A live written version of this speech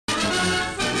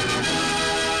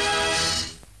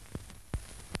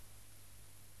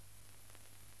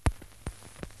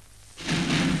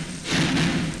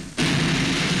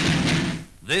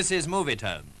This is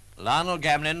Movietone. Lionel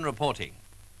Gamlin reporting.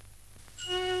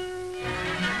 In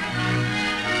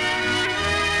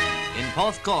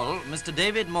Porthcawl, Mr.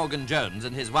 David Morgan Jones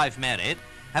and his wife Mary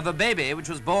have a baby which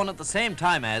was born at the same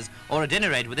time as, or at any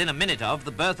rate within a minute of,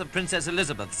 the birth of Princess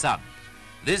Elizabeth's son.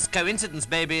 This coincidence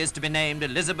baby is to be named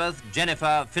Elizabeth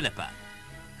Jennifer Philippa.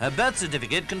 Her birth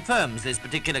certificate confirms this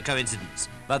particular coincidence,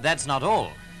 but that's not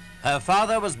all. Her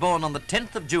father was born on the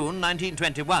 10th of June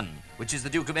 1921, which is the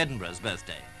Duke of Edinburgh's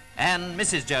birthday, and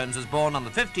Mrs. Jones was born on the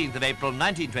 15th of April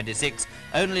 1926,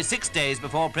 only 6 days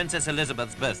before Princess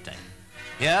Elizabeth's birthday.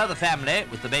 Here, the family,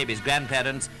 with the baby's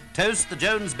grandparents, toast the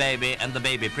Jones baby and the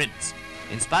baby prince.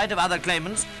 In spite of other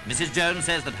claimants, Mrs. Jones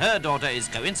says that her daughter is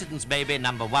coincidence baby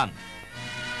number 1.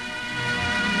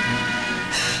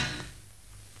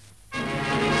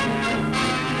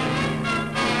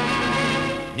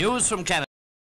 News from Canada.